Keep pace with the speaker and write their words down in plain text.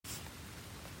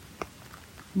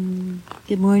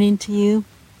Good morning to you.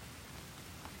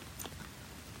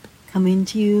 Coming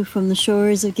to you from the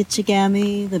shores of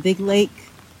Gitchigami, the big lake.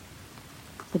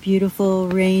 The beautiful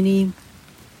rainy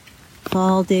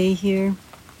fall day here.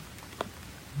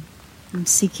 I'm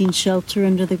seeking shelter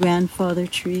under the grandfather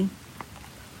tree.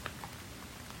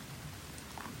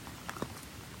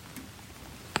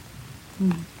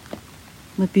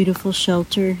 What beautiful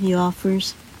shelter he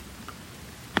offers.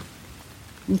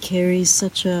 He carries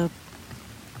such a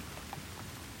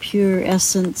pure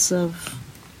essence of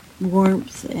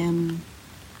warmth and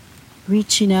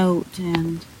reaching out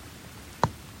and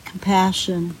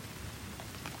compassion.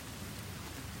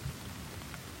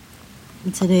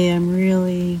 And today I'm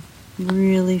really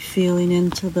feeling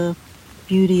into the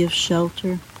beauty of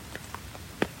shelter.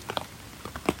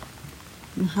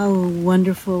 And how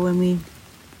wonderful when we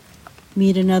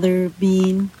meet another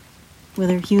being,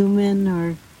 whether human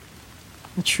or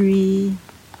a tree,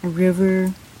 a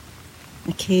river,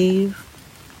 a cave,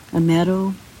 a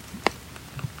meadow,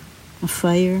 a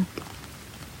fire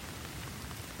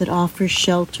that offers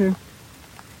shelter.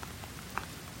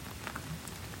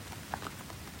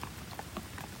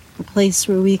 A place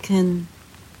where we can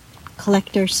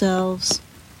collect ourselves,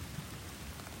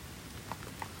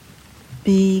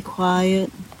 be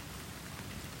quiet,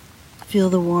 feel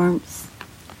the warmth,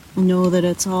 and know that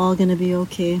it's all going to be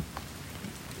okay.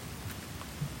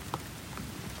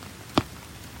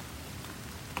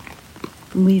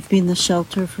 And we've been the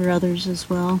shelter for others as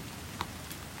well.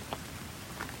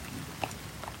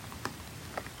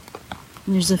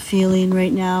 And there's a feeling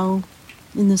right now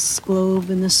in this globe,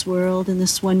 in this world, in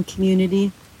this one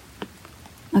community,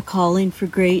 a calling for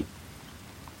great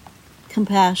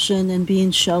compassion and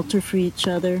being shelter for each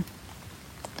other.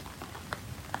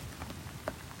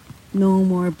 No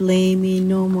more blaming,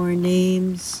 no more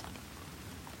names,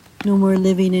 no more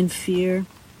living in fear.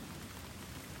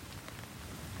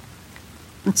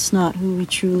 That's not who we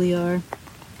truly are.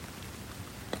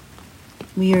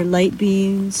 We are light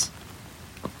beings.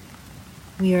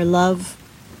 We are love.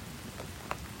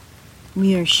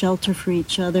 We are shelter for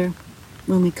each other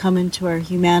when we come into our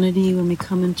humanity, when we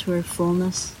come into our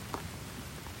fullness.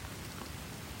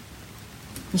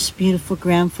 This beautiful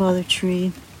grandfather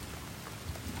tree,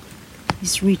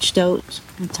 he's reached out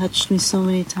and touched me so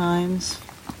many times,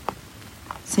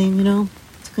 saying,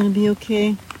 it's going to be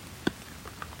okay.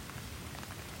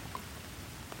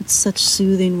 It's such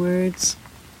soothing words.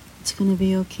 It's going to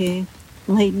be okay.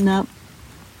 Lighten up.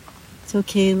 It's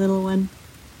okay, little one.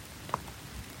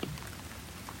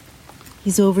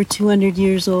 He's over 200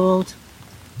 years old.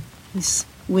 He's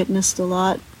witnessed a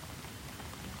lot.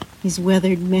 He's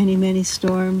weathered many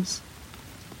storms.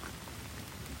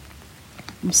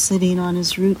 I'm sitting on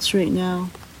his roots right now,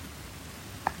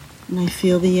 and I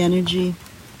feel the energy.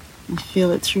 I feel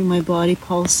it through my body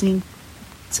pulsing.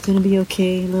 It's going to be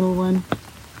okay, little one.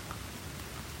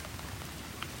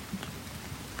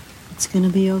 It's going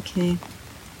to be okay.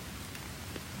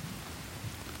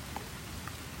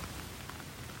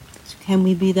 So can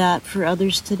we be that for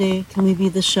others today? Can we be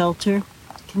the shelter?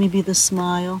 Can we be the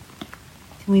smile?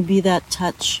 Can we be that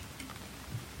touch?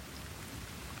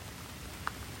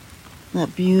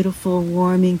 That beautiful,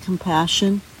 warming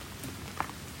compassion?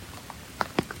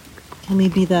 Can we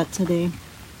be that today?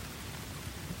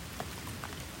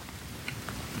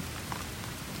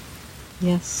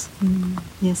 Yes.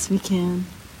 Yes, we can.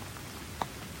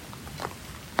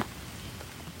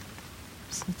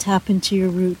 So tap into your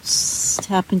roots,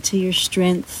 tap into your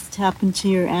strength, tap into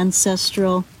your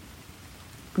ancestral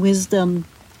wisdom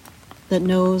that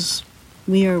knows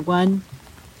we are one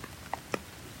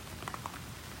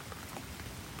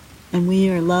and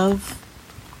we are love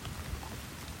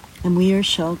and we are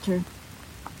shelter.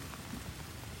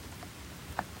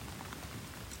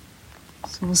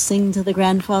 So we'll sing to the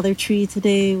grandfather tree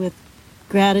today with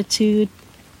gratitude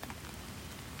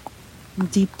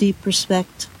and deep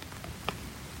respect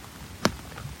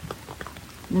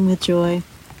and with joy.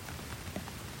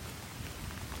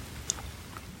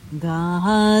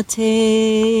 Gate,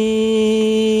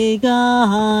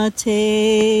 gate,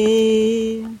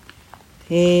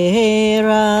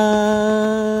 pera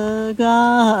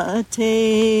gate,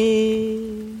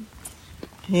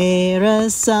 pera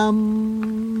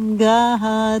sam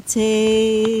gate,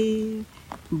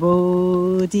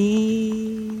 bodhi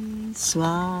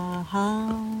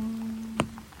swaha.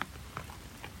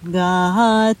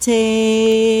 Gate,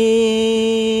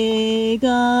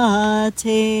 gate,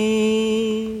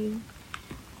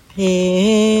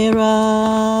 pera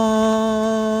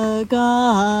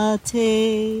gate,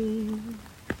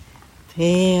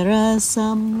 pera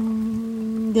sam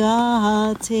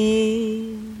gate,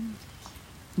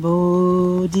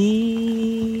 bodhi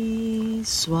Bodhi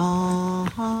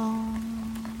Swaha.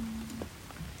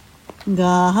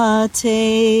 Gate,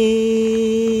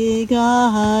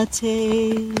 Gate,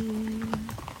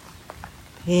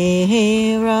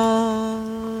 Hera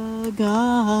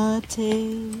Gate,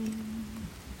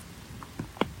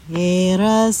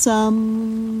 Hera Sam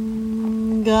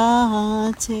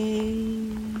Gate,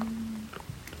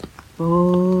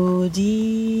 Bodhi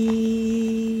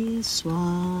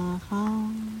Swaha.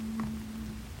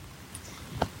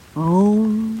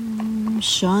 Om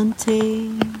Shanti.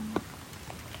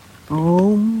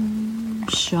 Om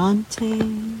Shanti.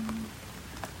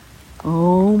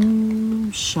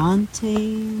 Om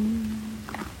Shanti.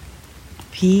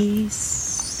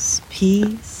 Peace,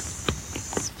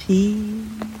 peace, peace.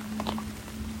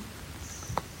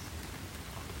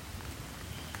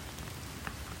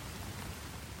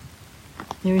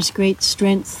 There is great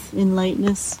strength in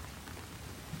lightness.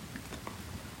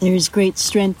 There is great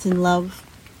strength in love.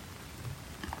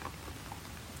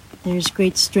 There is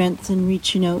great strength in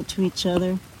reaching out to each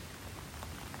other.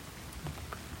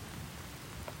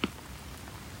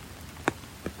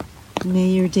 May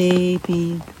your day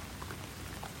be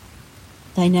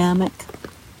dynamic.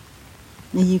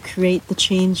 May you create the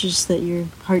changes that your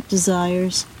heart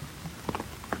desires.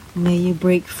 May you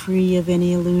break free of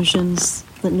any illusions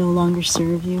that no longer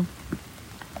serve you.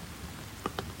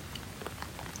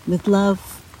 With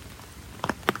love,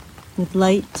 with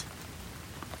light,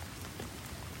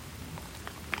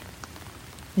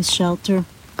 with shelter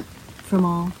from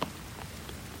all.